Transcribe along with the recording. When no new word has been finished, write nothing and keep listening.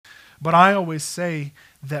But I always say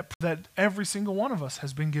that every single one of us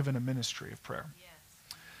has been given a ministry of prayer.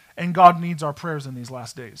 And God needs our prayers in these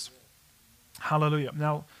last days. Hallelujah.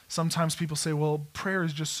 Now, sometimes people say, well, prayer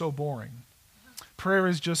is just so boring. Prayer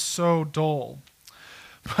is just so dull.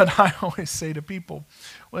 But I always say to people,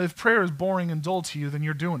 well, if prayer is boring and dull to you, then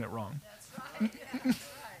you're doing it wrong.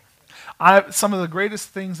 Some of the greatest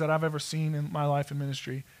things that I've ever seen in my life in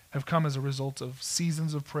ministry have come as a result of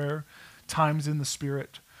seasons of prayer, times in the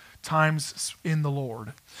Spirit, times in the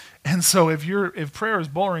Lord. And so if prayer is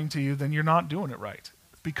boring to you, then you're not doing it right.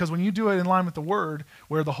 Because when you do it in line with the Word,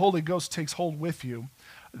 where the Holy Ghost takes hold with you,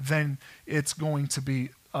 then it's going to be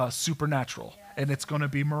supernatural, and it's going to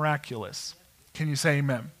be miraculous. Can you say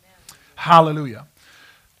amen? Hallelujah.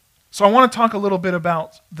 So I want to talk a little bit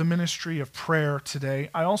about the ministry of prayer today.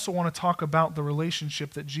 I also want to talk about the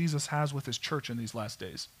relationship that Jesus has with his church in these last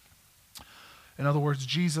days. In other words,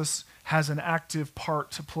 Jesus has an active part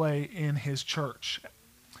to play in his church.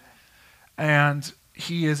 And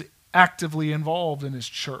he is actively involved in his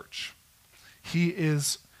church. He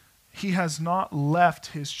has not left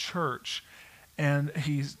his church and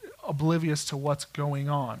he's oblivious to what's going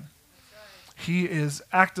on. He is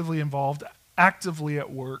actively involved, actively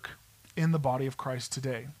at work in the body of Christ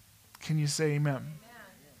today. Can you say amen? Amen.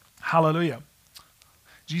 Hallelujah.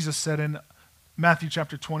 Jesus said in Matthew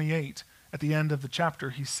chapter 28, at the end of the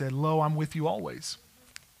chapter, he said, "Lo, I'm with you always,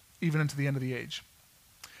 even unto the end of the age."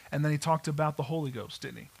 And then he talked about the Holy Ghost,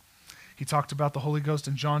 didn't he? He talked about the Holy Ghost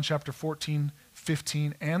in John chapter 14,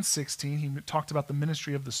 15, and 16. He talked about the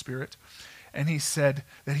ministry of the Spirit. And he said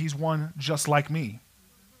that he's one just like me.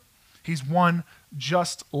 He's one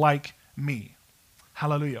just like me.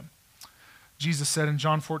 Hallelujah. Jesus said in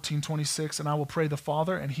John 14, 26, "And I will pray the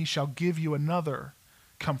Father, and he shall give you another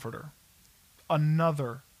comforter."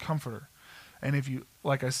 Another comforter. And if you,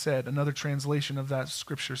 like I said, another translation of that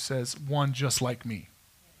scripture says, one just like me.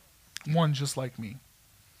 One just like me.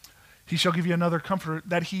 He shall give you another comforter,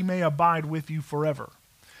 that he may abide with you forever.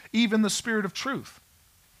 Even the Spirit of truth,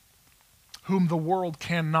 whom the world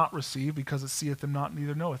cannot receive, because it seeth him not,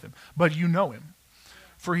 neither knoweth him. But you know him,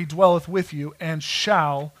 for he dwelleth with you, and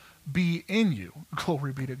shall be in you.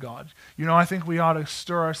 Glory be to God. You know, I think we ought to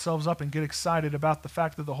stir ourselves up and get excited about the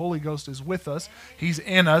fact that the Holy Ghost is with us. He's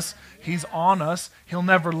in us. He's on us. He'll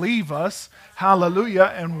never leave us.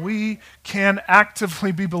 Hallelujah. And we can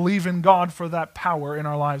actively be believing God for that power in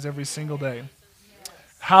our lives every single day.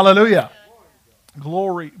 Hallelujah.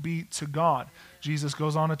 Glory be to God. Jesus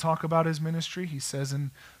goes on to talk about his ministry. He says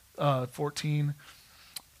in 14,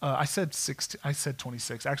 I said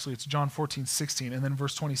 26. Actually, it's John 14, 16. And then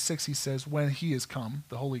verse 26, he says, when he is come,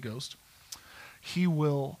 the Holy Ghost, he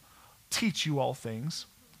will teach you all things,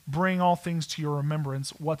 bring all things to your remembrance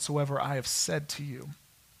whatsoever I have said to you.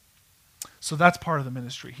 So that's part of the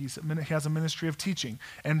ministry. He has a ministry of teaching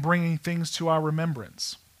and bringing things to our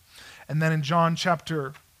remembrance. And then in John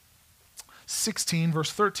chapter 16,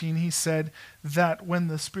 verse 13, he said that when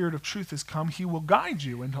the Spirit of truth is come, he will guide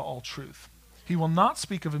you into all truth. He will not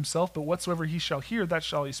speak of himself, but whatsoever he shall hear, that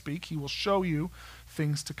shall he speak. He will show you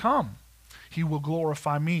things to come. He will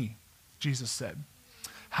glorify me, Jesus said.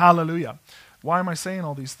 Hallelujah. Why am I saying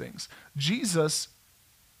all these things? Jesus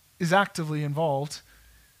is actively involved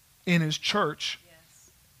in his church,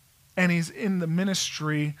 and he's in the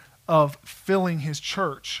ministry of filling his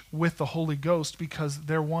church with the Holy Ghost because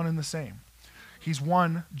they're one and the same. He's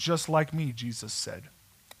one just like me, Jesus said.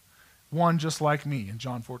 One just like me in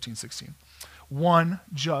John 14, 16. One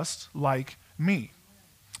just like me.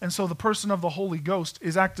 And so the person of the Holy Ghost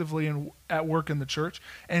is actively at work in the church,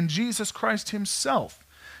 and Jesus Christ himself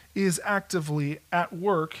is actively at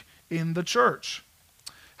work in the church.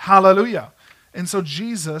 Hallelujah. And so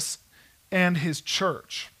Jesus and his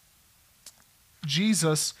church.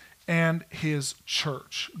 Jesus and his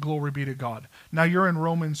church. Glory be to God. Now you're in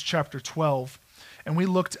Romans chapter 12, and we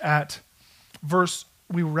looked at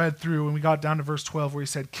we read through and we got down to verse 12 where he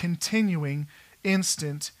said, continuing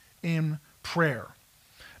instant in prayer.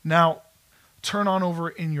 Now, turn on over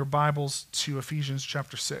in your Bibles to Ephesians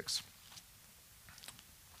chapter 6.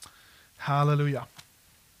 Hallelujah.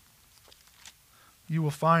 You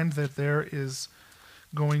will find that there is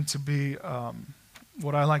going to be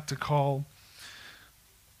what I like to call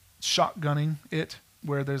shotgunning it,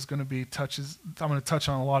 where there's going to be touches. I'm going to touch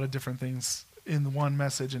on a lot of different things in one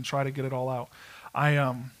message and try to get it all out.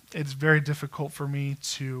 It's very difficult for me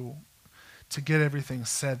to get everything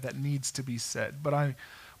said that needs to be said, but I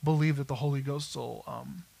believe that the Holy Ghost will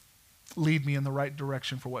lead me in the right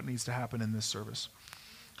direction for what needs to happen in this service.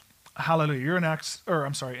 Hallelujah. You're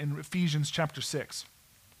in Ephesians chapter 6.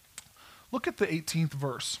 Look at the 18th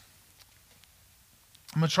verse.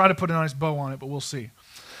 I'm going to try to put a nice bow on it, but we'll see.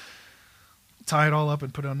 Tie it all up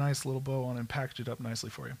and put a nice little bow on it and package it up nicely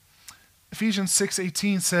for you. Ephesians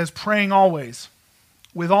 6:18 says, praying always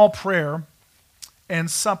with all prayer and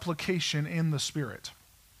supplication in the Spirit.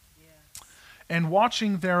 Yes. And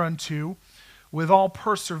watching thereunto with all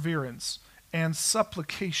perseverance and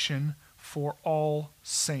supplication for all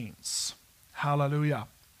saints. Hallelujah.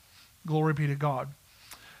 Glory be to God.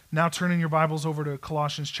 Now turning your Bibles over to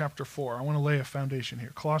Colossians chapter 4. I want to lay a foundation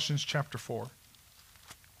here. Colossians chapter 4.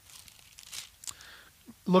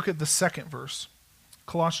 Look at the second verse.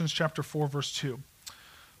 Colossians chapter 4, verse 2.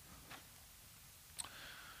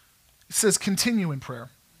 It says, continue in prayer.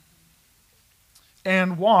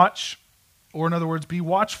 And watch, or in other words, be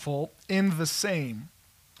watchful in the same,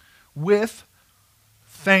 with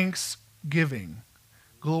thanksgiving.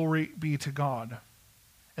 Glory be to God.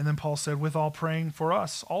 And then Paul said, with all praying for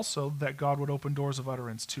us also, that God would open doors of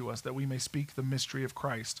utterance to us, that we may speak the mystery of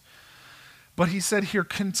Christ. But he said here,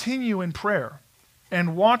 continue in prayer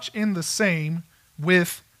and watch in the same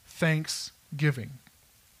with thanksgiving.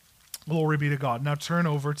 Glory be to God. Now turn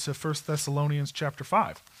over to 1 Thessalonians chapter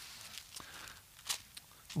 5.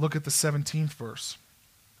 Look at the 17th verse.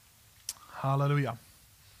 Hallelujah.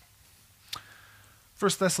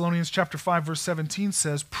 1 Thessalonians chapter 5 verse 17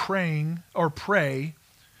 says, praying or pray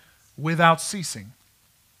without ceasing.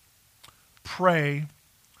 Pray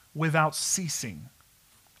without ceasing.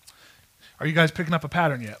 Are you guys picking up a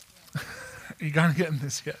pattern yet? Are you guys getting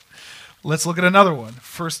this yet? Let's look at another one.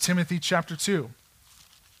 1 Timothy chapter 2.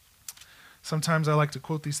 Sometimes I like to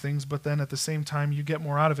quote these things, but then at the same time you get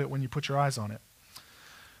more out of it when you put your eyes on it.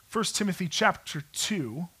 1 Timothy chapter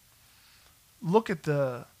 2. Let's look at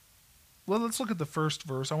the first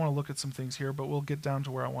verse. I want to look at some things here, but we'll get down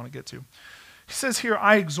to where I want to get to. He says here,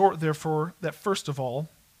 I exhort therefore that first of all,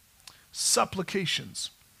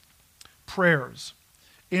 supplications, prayers,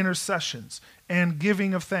 intercessions, and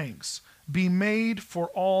giving of thanks be made for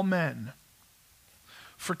all men,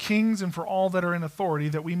 for kings and for all that are in authority,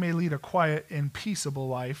 that we may lead a quiet and peaceable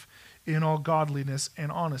life in all godliness and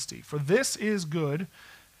honesty. For this is good,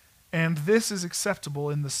 and this is acceptable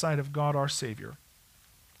in the sight of God our Savior.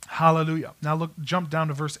 Hallelujah. Now jump down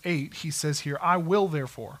to verse 8. He says here, I will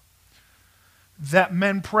therefore that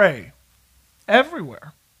men pray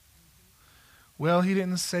everywhere. Well, he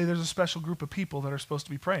didn't say there's a special group of people that are supposed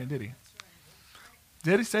to be praying, did he?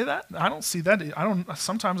 Did he say that? I don't see that.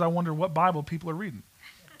 Sometimes I wonder what Bible people are reading.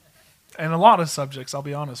 And a lot of subjects, I'll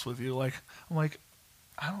be honest with you, I'm like,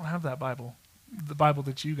 I don't have that Bible, the Bible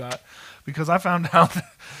that you got, because I found out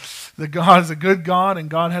that God is a good God, and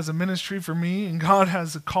God has a ministry for me, and God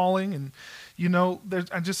has a calling, and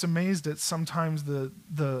I'm just amazed at sometimes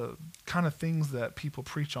the kind of things that people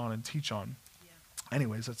preach on and teach on. Yeah.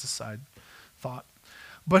 Anyways, that's a side thought.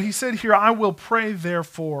 But he said here, I will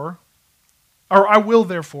therefore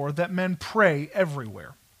that men pray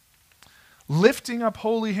everywhere, lifting up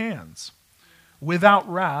holy hands, without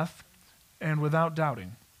wrath and without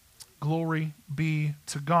doubting. Glory be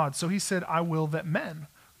to God. So he said, I will that men,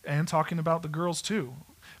 and talking about the girls too,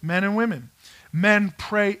 men and women, men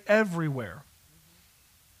pray everywhere.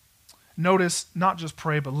 Notice, not just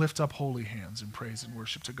pray, but lift up holy hands in praise and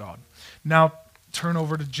worship to God. Now turn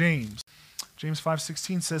over to James. James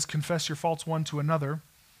 5:16 says, confess your faults one to another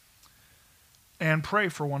and pray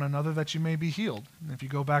for one another that you may be healed. And if you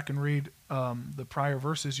go back and read the prior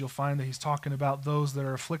verses, you'll find that he's talking about those that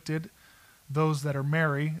are afflicted, those that are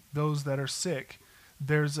merry, those that are sick.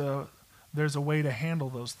 There's a way to handle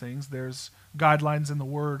those things. There's guidelines in the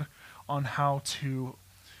Word on how to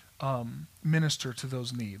minister to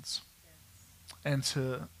those needs and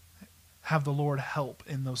to have the Lord help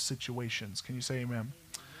in those situations. Can you say amen?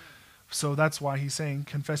 So that's why he's saying,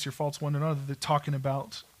 confess your faults one to another. They're talking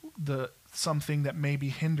about something that may be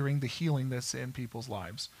hindering the healing that's in people's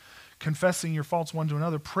lives. Confessing your faults one to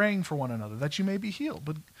another, praying for one another, that you may be healed.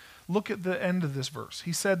 But look at the end of this verse.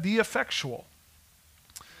 He said, the effectual,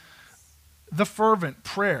 the fervent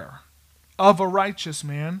prayer of a righteous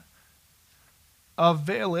man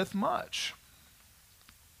availeth much.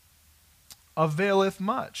 Availeth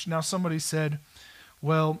much. Now somebody said,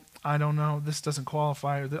 well, I don't know, this doesn't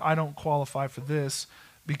qualify, or I don't qualify for this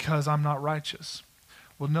because I'm not righteous.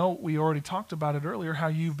 Well, no, we already talked about it earlier, how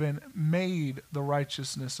you've been made the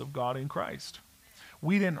righteousness of God in Christ.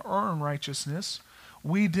 We didn't earn righteousness.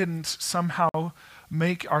 We didn't somehow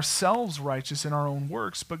make ourselves righteous in our own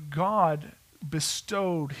works, but God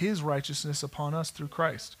bestowed his righteousness upon us through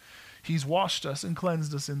Christ. He's washed us and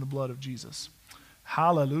cleansed us in the blood of Jesus.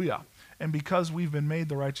 Hallelujah. And because we've been made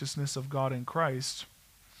the righteousness of God in Christ,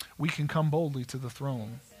 we can come boldly to the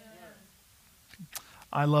throne.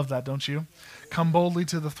 I love that, don't you? Come boldly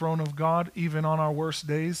to the throne of God, even on our worst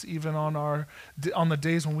days, even on the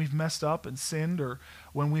days when we've messed up and sinned, or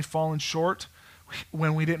when we've fallen short,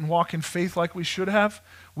 when we didn't walk in faith like we should have.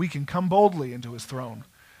 We can come boldly into his throne.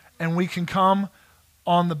 And we can come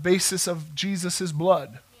on the basis of Jesus'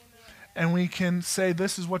 blood. And we can say,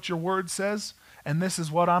 this is what your word says, and this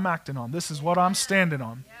is what I'm acting on. This is what I'm standing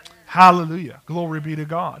on. Hallelujah. Glory be to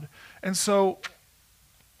God. And so,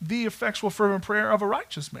 the effectual fervent prayer of a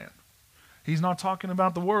righteous man. He's not talking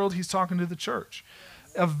about the world, he's talking to the church.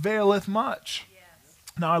 Availeth much.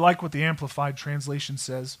 Now, I like what the Amplified translation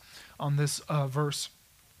says on this verse.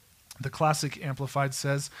 The Classic Amplified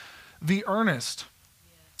says, the earnest,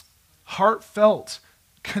 heartfelt,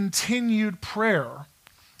 continued prayer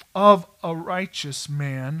of a righteous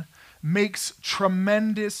man makes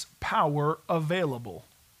tremendous power available.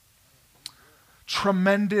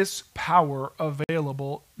 Tremendous power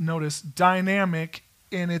available. Notice, dynamic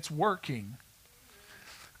in its working.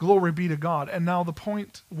 Glory be to God. And now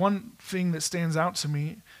one thing that stands out to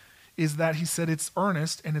me is that he said it's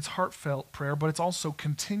earnest and it's heartfelt prayer, but it's also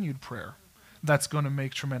continued prayer that's going to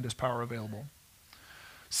make tremendous power available.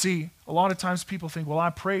 See, a lot of times people think, well, I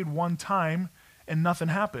prayed one time and nothing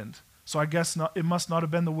happened, so I guess it must not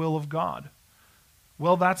have been the will of God.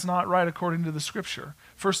 Well, that's not right according to the Scripture.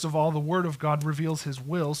 First of all, the Word of God reveals his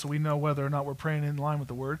will, so we know whether or not we're praying in line with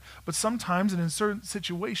the Word. But sometimes, and in certain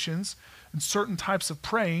situations, in certain types of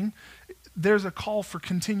praying, there's a call for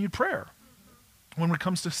continued prayer. When it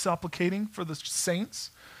comes to supplicating for the saints,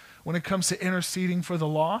 when it comes to interceding for the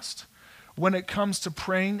lost, when it comes to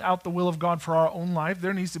praying out the will of God for our own life,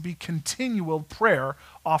 there needs to be continual prayer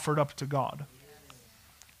offered up to God.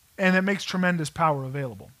 And it makes tremendous power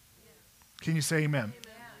available. Can you say amen? Amen?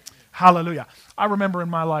 Hallelujah. I remember in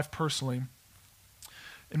my life personally,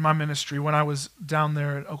 in my ministry, when I was down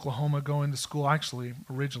there in Oklahoma going to school, actually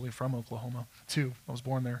originally from Oklahoma too. I was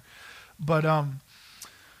born there. But I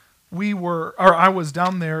was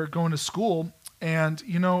down there going to school, and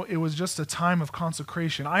it was just a time of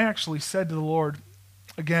consecration. I actually said to the Lord,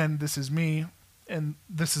 again, this is me, and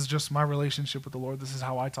this is just my relationship with the Lord. This is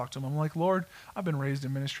how I talk to him. I'm like, Lord, I've been raised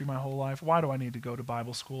in ministry my whole life. Why do I need to go to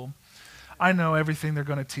Bible school? I know everything they're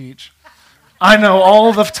going to teach. I know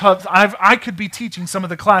all the stuff. I could be teaching some of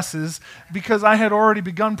the classes because I had already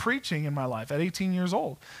begun preaching in my life at 18 years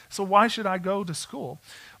old. So why should I go to school?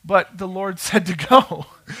 But the Lord said to go.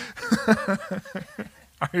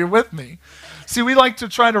 Are you with me? See, we like to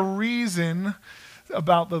try to reason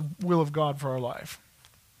about the will of God for our life.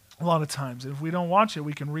 A lot of times. If we don't watch it,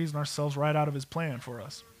 we can reason ourselves right out of his plan for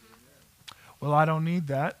us. Well, I don't need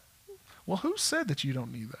that. Well, who said that you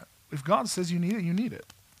don't need that? If God says you need it, you need it.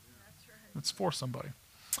 That's right. It's for somebody.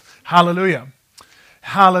 Hallelujah.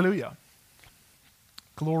 Hallelujah.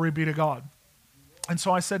 Glory be to God. And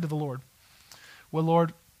so I said to the Lord, well,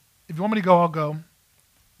 Lord, if you want me to go, I'll go.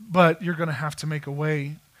 But you're going to have to make a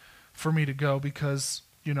way for me to go because,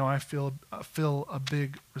 I feel a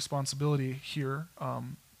big responsibility here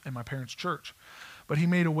in my parents' church. But he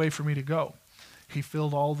made a way for me to go. He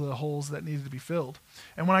filled all the holes that needed to be filled.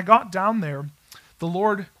 And when I got down there, the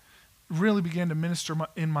Lord really began to minister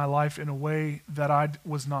in my life in a way that I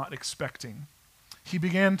was not expecting. He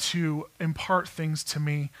began to impart things to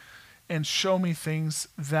me and show me things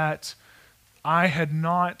that I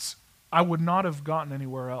would not have gotten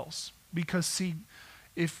anywhere else. Because see,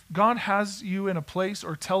 if God has you in a place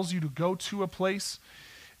or tells you to go to a place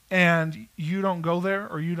and you don't go there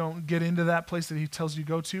or you don't get into that place that he tells you to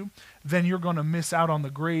go to, then you're going to miss out on the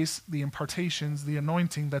grace, the impartations, the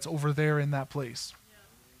anointing that's over there in that place.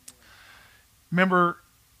 Remember,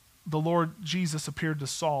 the Lord Jesus appeared to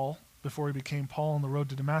Saul before he became Paul on the road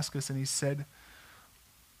to Damascus, and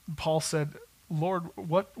Paul said, Lord,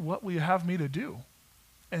 what will you have me to do?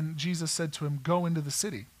 And Jesus said to him, go into the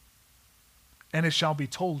city, and it shall be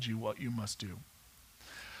told you what you must do.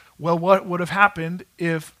 Well, what would have happened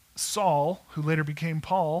if Saul, who later became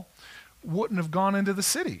Paul, wouldn't have gone into the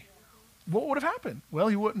city? What would have happened? Well,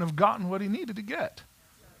 he wouldn't have gotten what he needed to get.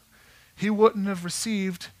 He wouldn't have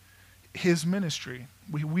received his ministry.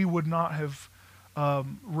 We would not have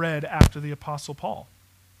read after the Apostle Paul.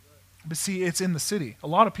 But see, it's in the city. A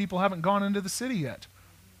lot of people haven't gone into the city yet,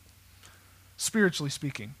 spiritually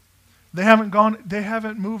speaking. They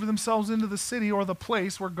haven't moved themselves into the city or the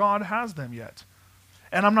place where God has them yet.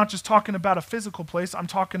 And I'm not just talking about a physical place, I'm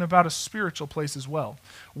talking about a spiritual place as well.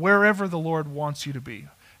 Wherever the Lord wants you to be,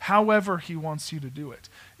 however he wants you to do it,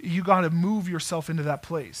 you got to move yourself into that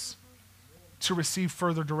place to receive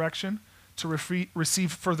further direction, to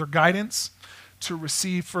receive further guidance, to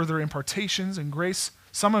receive further impartations and grace.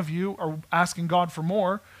 Some of you are asking God for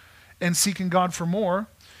more, and seeking God for more,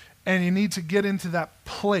 and you need to get into that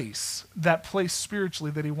place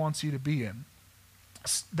spiritually that he wants you to be in.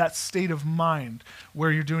 That state of mind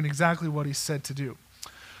where you're doing exactly what he said to do.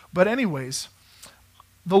 But anyways,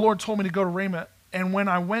 the Lord told me to go to Rhema, and when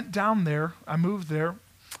I went down there, I moved there,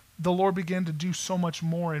 the Lord began to do so much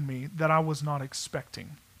more in me that I was not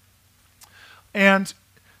expecting. And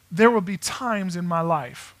there would be times in my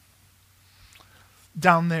life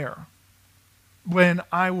down there when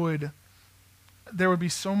there would be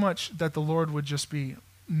so much that the Lord would just be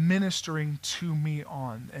ministering to me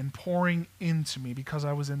on and pouring into me because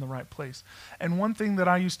I was in the right place. And one thing that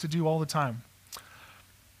I used to do all the time,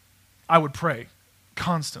 I would pray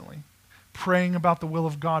constantly, praying about the will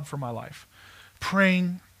of God for my life,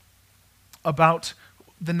 praying about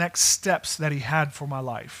the next steps that he had for my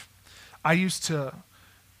life. I used to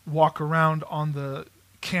walk around on the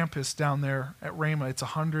campus down there at Rhema. It's a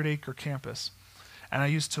 100-acre campus. And I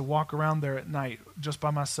used to walk around there at night just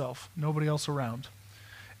by myself, nobody else around.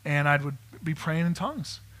 And I would be praying in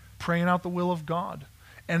tongues, praying out the will of God.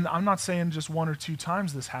 And I'm not saying just one or two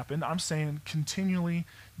times this happened. I'm saying continually,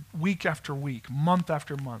 week after week, month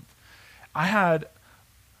after month. I had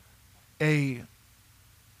a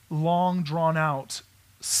long, drawn-out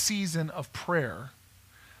season of prayer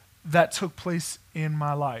that took place in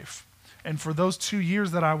my life. And for those 2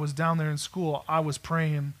 years that I was down there in school, I was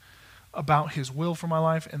praying about his will for my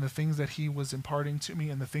life and the things that he was imparting to me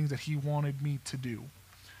and the things that he wanted me to do.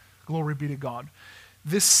 Glory be to God.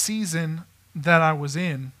 This season that I was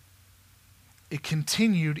in, it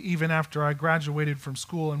continued even after I graduated from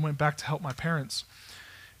school and went back to help my parents.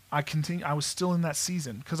 I was still in that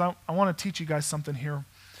season because I want to teach you guys something here.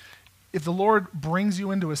 If the Lord brings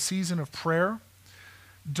you into a season of prayer,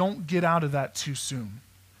 don't get out of that too soon.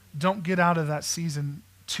 Don't get out of that season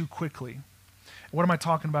too quickly. What am I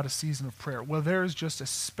talking about, a season of prayer? Well, there is just a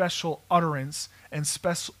special utterance and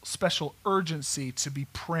special urgency to be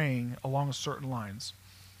praying along certain lines.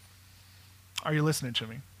 Are you listening to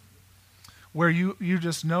me? Where you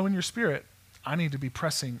just know in your spirit, I need to be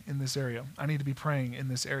pressing in this area. I need to be praying in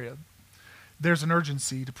this area. There's an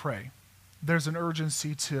urgency to pray. There's an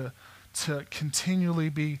urgency to continually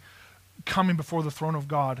be coming before the throne of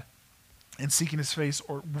God and seeking his face,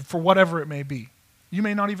 or for whatever it may be. You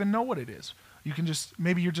may not even know what it is.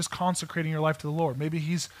 Maybe you're just consecrating your life to the Lord. Maybe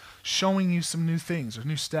he's showing you some new things or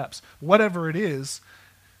new steps. Whatever it is,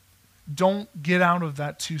 don't get out of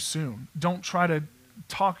that too soon. Don't try to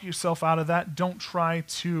talk yourself out of that. Don't try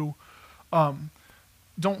to,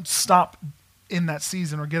 don't stop in that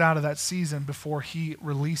season or get out of that season before he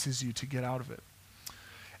releases you to get out of it.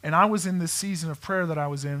 And I was in this season of prayer that I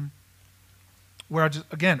was in where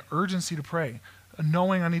again, urgency to pray,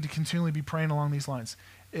 knowing I need to continually be praying along these lines.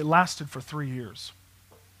 It lasted for 3 years.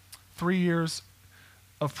 3 years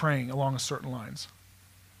of praying along certain lines.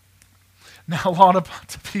 Now, a lot of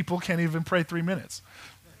people can't even pray 3 minutes,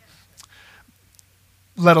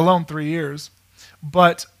 let alone 3 years.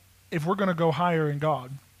 But if we're going to go higher in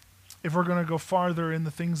God, if we're going to go farther in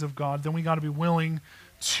the things of God, then we got to be willing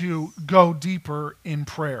to go deeper in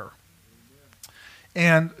prayer.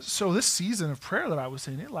 And so this season of prayer that I was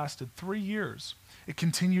in, it lasted 3 years. It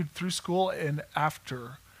continued through school and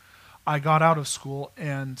after I got out of school,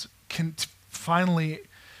 and finally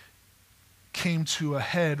came to a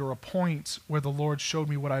head or a point where the Lord showed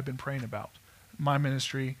me what I've been praying about. My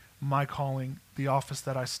ministry, my calling, the office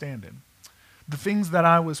that I stand in. The things that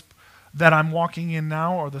I'm walking in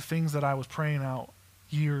now are the things that I was praying out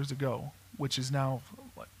years ago, which is now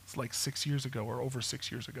like 6 years ago or over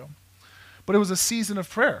 6 years ago. But it was a season of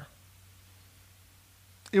prayer.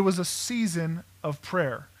 It was a season of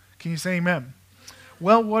prayer. Can you say amen?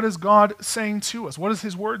 Well, what is God saying to us? What does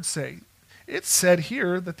his word say? It said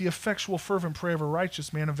here that the effectual fervent prayer of a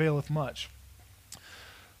righteous man availeth much.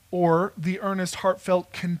 Or the earnest,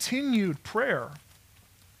 heartfelt, continued prayer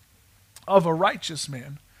of a righteous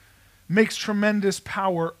man makes tremendous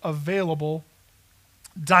power available,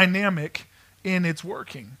 dynamic in its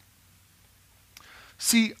working.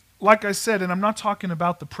 See, like I said, and I'm not talking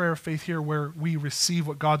about the prayer of faith here where we receive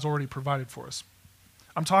what God's already provided for us.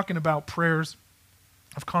 I'm talking about prayers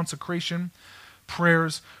of consecration,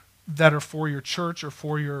 prayers that are for your church or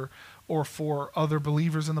for other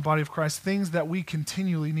believers in the body of Christ, things that we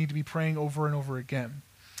continually need to be praying over and over again.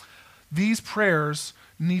 These prayers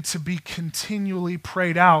need to be continually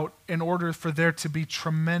prayed out in order for there to be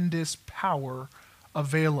tremendous power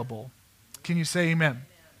available. Can you say amen?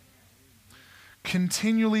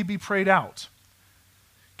 Continually be prayed out.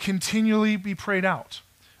 Continually be prayed out.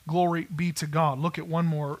 Glory be to God. Look at one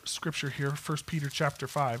more scripture here, 1 Peter chapter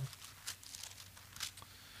 5.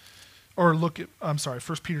 or look at, I'm sorry,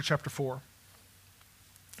 1 Peter chapter 4.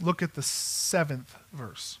 Look at the 7th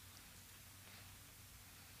verse.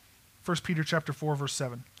 1 Peter chapter 4, verse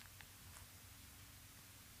 7.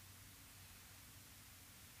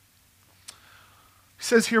 He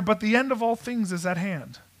says here, but the end of all things is at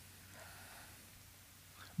hand.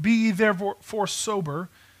 Be ye therefore sober,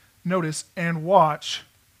 notice, and watch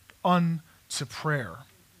unto prayer.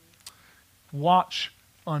 Watch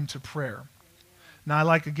unto prayer. Now I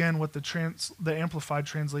like again what the Amplified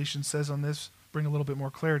Translation says on this, bring a little bit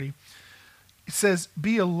more clarity. It says,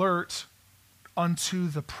 be alert unto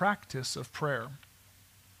the practice of prayer.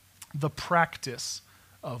 The practice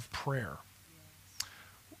of prayer.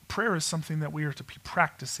 Prayer is something that we are to be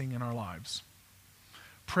practicing in our lives.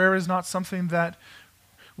 Prayer is not something that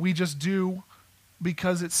we just do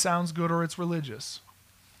because it sounds good or it's religious.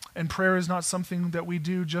 And prayer is not something that we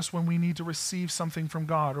do just when we need to receive something from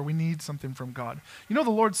God or we need something from God. You know, the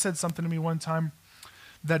Lord said something to me one time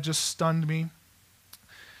that just stunned me,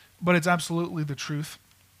 but it's absolutely the truth.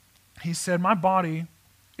 He said, my body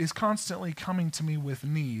is constantly coming to me with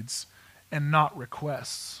needs and not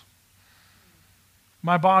requests.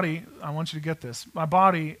 My body, I want you to get this, my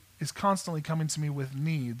body is constantly coming to me with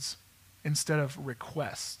needs instead of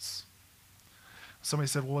requests. Somebody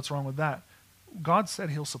said, well, what's wrong with that? God said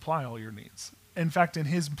he'll supply all your needs. In fact, in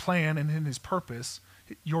his plan and in his purpose,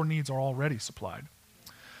 your needs are already supplied.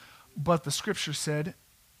 But the scripture said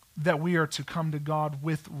that we are to come to God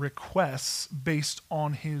with requests based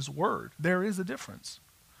on his word. There is a difference.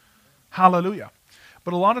 Hallelujah.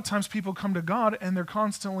 But a lot of times people come to God and they're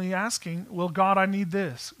constantly asking, well, God, I need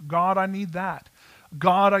this. God, I need that.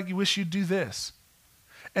 God, I wish you'd do this.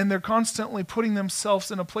 And they're constantly putting themselves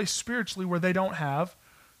in a place spiritually where they don't have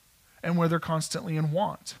and where they're constantly in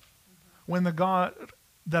want. When the God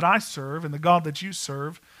that I serve and the God that you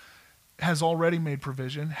serve has already made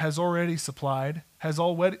provision, has already supplied, has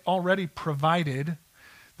already provided.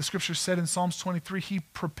 The scripture said in Psalms 23, he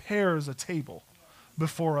prepares a table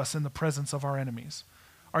before us in the presence of our enemies.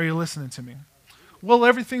 Are you listening to me? Well,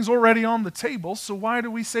 everything's already on the table, so why do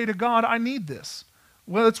we say to God, I need this?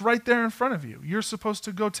 Well, it's right there in front of you. You're supposed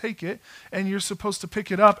to go take it, and you're supposed to pick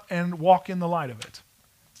it up and walk in the light of it.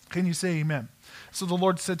 Can you say amen? So the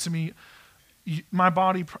Lord said to me, my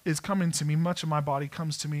body is coming to me, much of my body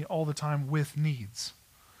comes to me all the time with needs.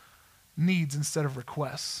 Needs instead of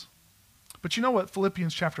requests. But you know what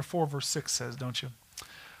Philippians chapter 4, verse 6 says, don't you?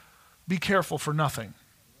 Be careful for nothing.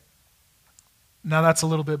 Now that's a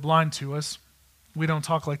little bit blind to us. We don't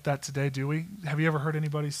talk like that today, do we? Have you ever heard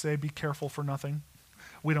anybody say, be careful for nothing?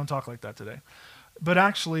 We don't talk like that today. But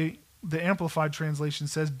actually, the Amplified Translation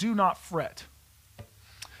says, do not fret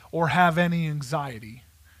or have any anxiety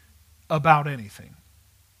about anything.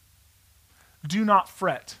 Do not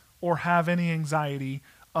fret or have any anxiety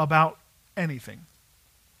about anything.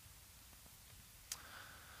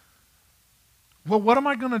 Well, what am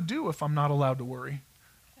I going to do if I'm not allowed to worry?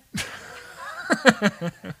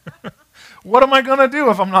 What am I going to do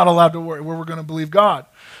if I'm not allowed to worry? Well, we're going to believe God.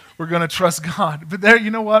 We're going to trust God. But there, you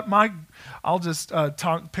know what? I'll just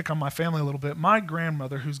pick on my family a little bit. My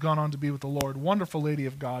grandmother, who's gone on to be with the Lord, wonderful lady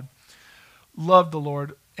of God, loved the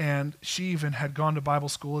Lord, and she even had gone to Bible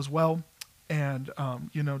school as well, and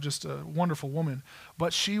just a wonderful woman.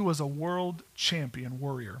 But she was a world champion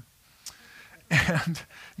warrior. And,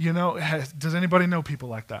 does anybody know people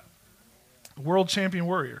like that? World champion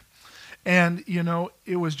warrior. And,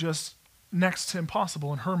 it was just next to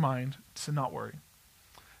impossible in her mind to not worry,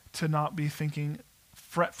 to not be thinking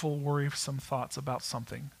fretful, worrisome thoughts about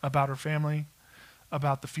something, about her family,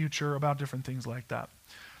 about the future, about different things like that.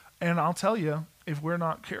 And I'll tell you, if we're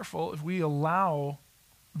not careful, if we allow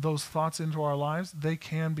those thoughts into our lives, they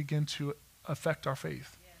can begin to affect our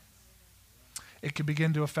faith. It can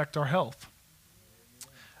begin to affect our health.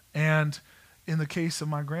 And in the case of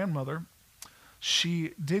my grandmother,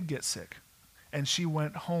 she did get sick. And she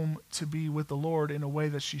went home to be with the Lord in a way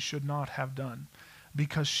that she should not have done,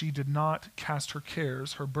 because she did not cast her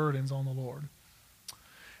cares, her burdens on the Lord.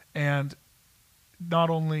 And not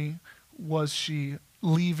only was she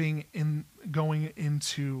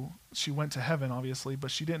she went to heaven, obviously, but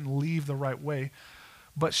she didn't leave the right way,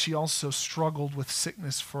 but she also struggled with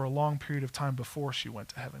sickness for a long period of time before she went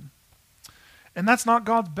to heaven. And that's not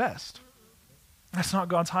God's best. That's not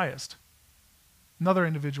God's highest. Another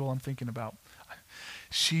individual I'm thinking about.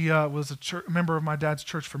 She was a member of my dad's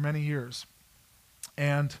church for many years.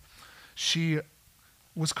 And she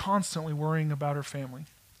was constantly worrying about her family,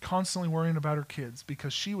 constantly worrying about her kids,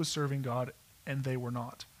 because she was serving God and they were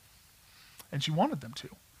not. And she wanted them to.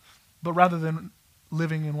 But rather than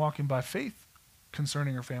living and walking by faith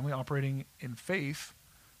concerning her family, operating in faith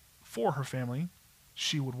for her family,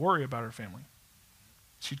 she would worry about her family.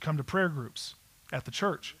 She'd come to prayer groups at the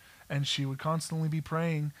church, and she would constantly be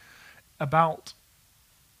praying about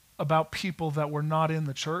people that were not in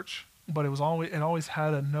the church, but it always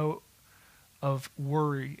had a note of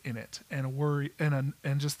worry in it, and a worry and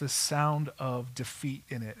just this sound of defeat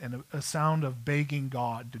in it, and a sound of begging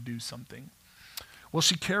God to do something. Well,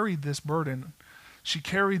 she carried this burden. She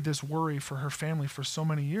carried this worry for her family for so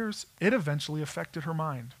many years. It eventually affected her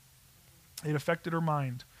mind. It affected her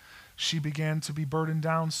mind. She began to be burdened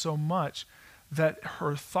down so much that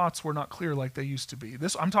her thoughts were not clear like they used to be.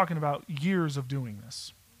 I'm talking about years of doing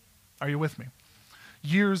this. Are you with me?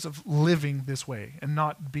 Years of living this way and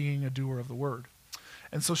not being a doer of the word.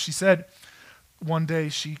 And so she said one day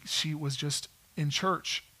she was just in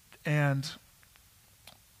church, and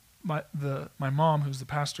my mom, who's the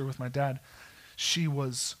pastor with my dad, she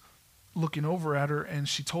was looking over at her, and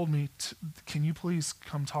she told me, can you please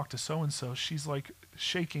come talk to so-and-so? She's like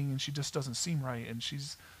shaking and she just doesn't seem right, and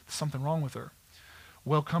she's something wrong with her.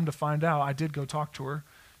 Well, come to find out, I did go talk to her.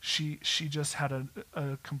 She just had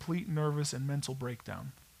a complete nervous and mental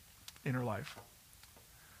breakdown in her life.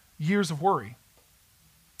 Years of worry.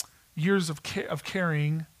 Years of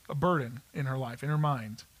carrying a burden in her life, in her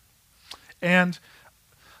mind. And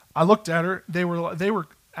I looked at her. They were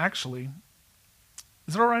actually,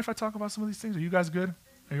 is it all right if I talk about some of these things? Are you guys good?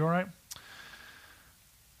 Are you all right?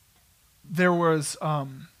 There was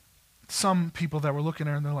some people that were looking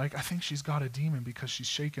at her, and they're like, I think she's got a demon because she's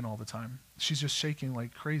shaking all the time. She's just shaking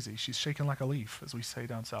like crazy. She's shaking like a leaf, as we say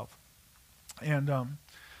down south. And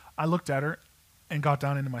I looked at her and got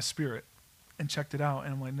down into my spirit and checked it out,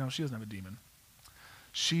 and I'm like, no, she doesn't have a demon.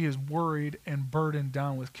 She is worried and burdened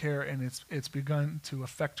down with care, and it's begun to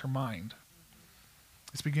affect her mind.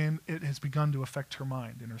 It has begun to affect her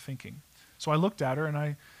mind and her thinking. So I looked at her, and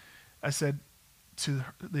I said to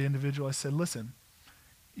the individual, I said, listen,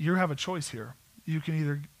 you have a choice here. You can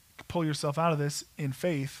either pull yourself out of this in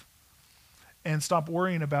faith and stop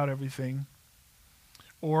worrying about everything,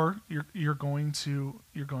 or you're going to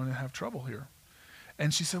have trouble here.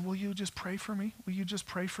 And she said, will you just pray for me? Will you just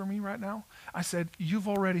pray for me right now? I said, you've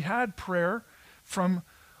already had prayer from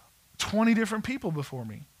 20 different people before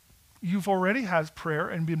me. You've already had prayer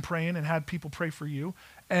and been praying and had people pray for you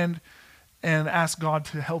and ask God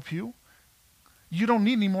to help you. You don't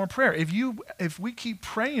need any more prayer. If we keep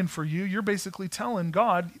praying for you, you're basically telling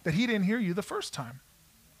God that he didn't hear you the first time.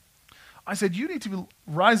 I said, you need to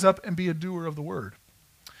rise up and be a doer of the word.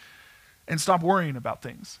 And stop worrying about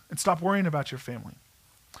things. And stop worrying about your family.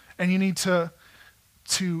 And you need to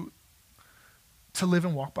live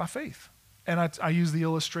and walk by faith. And I use the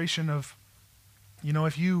illustration of,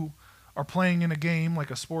 if you are playing in a game,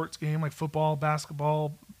 like a sports game, like football,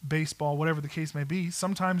 basketball, baseball, whatever the case may be,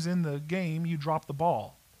 sometimes in the game you drop the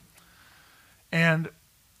ball. And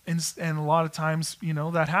a lot of times,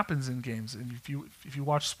 that happens in games. And if you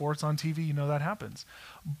watch sports on TV, that happens.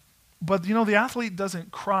 But the athlete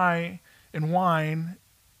doesn't cry and whine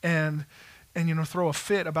and throw a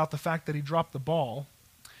fit about the fact that he dropped the ball.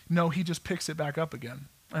 No, he just picks it back up again.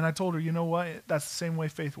 And I told her, you know what? That's the same way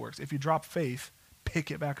faith works. If you drop faith,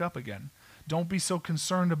 pick it back up again. Don't be so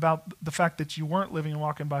concerned about the fact that you weren't living and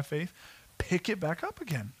walking by faith. Pick it back up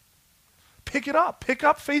again. Pick it up. Pick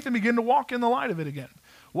up faith and begin to walk in the light of it again.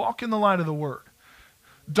 Walk in the light of the word.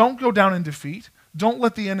 Don't go down in defeat. Don't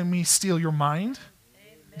let the enemy steal your mind.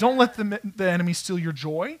 Amen. Don't let the enemy steal your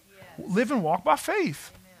joy. Yes. Live and walk by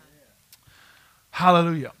faith. Amen.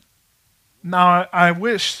 Hallelujah. Now, I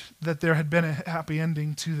wish that there had been a happy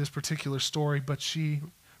ending to this particular story, but she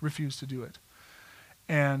refused to do it.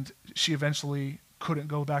 And she eventually couldn't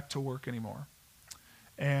go back to work anymore.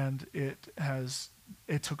 And it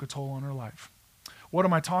took a toll on her life. What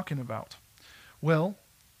am I talking about? Well,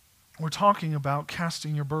 we're talking about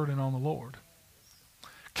casting your burden on the Lord.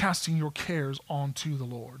 Casting your cares onto the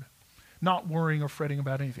Lord. Not worrying or fretting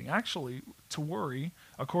about anything. Actually, to worry,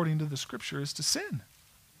 according to the scripture, is to sin.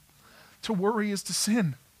 To worry is to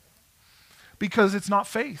sin. Because it's not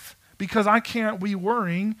faith. Because I can't be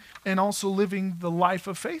worrying and also living the life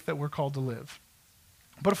of faith that we're called to live.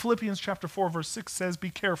 But Philippians chapter 4 verse 6 says, be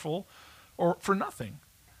careful or for nothing.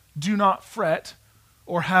 Do not fret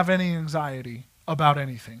or have any anxiety about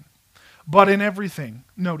anything. But in everything,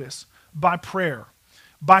 notice, by prayer,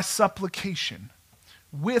 by supplication,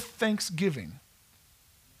 with thanksgiving,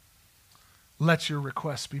 let your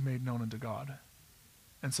requests be made known unto God.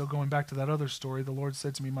 And so going back to that other story, the Lord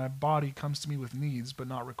said to me, my body comes to me with needs, but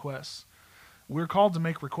not requests. We're called to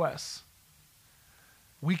make requests.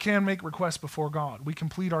 We can make requests before God. We can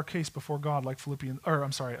plead our case before God like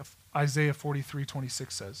Isaiah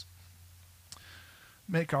 43:26 says.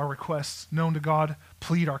 make our requests known to God,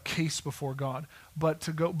 plead our case before God. But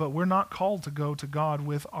we're not called to go to God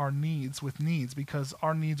with our needs, because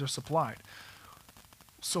our needs are supplied.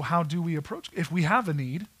 So how do we approach? If we have a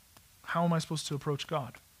need, how am I supposed to approach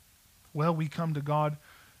God? Well, we come to God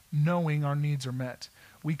knowing our needs are met.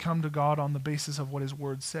 We come to God on the basis of what his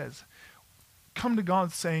word says. Come to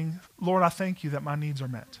God saying, Lord, I thank you that my needs are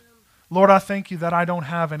met. Lord, I thank you that I don't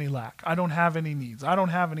have any lack. I don't have any needs. I don't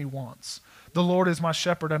have any wants. The Lord is my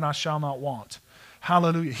shepherd and I shall not want.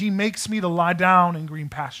 Hallelujah. He makes me to lie down in green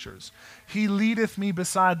pastures. He leadeth me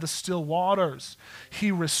beside the still waters.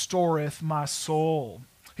 He restoreth my soul.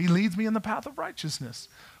 He leads me in the path of righteousness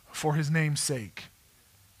for his name's sake.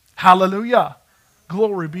 Hallelujah.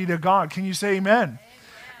 Glory be to God. Can you say amen?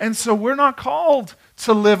 And so we're not called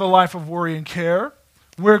to live a life of worry and care.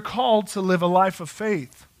 We're called to live a life of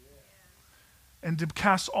faith and to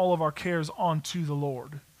cast all of our cares onto the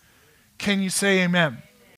Lord. Can you say amen?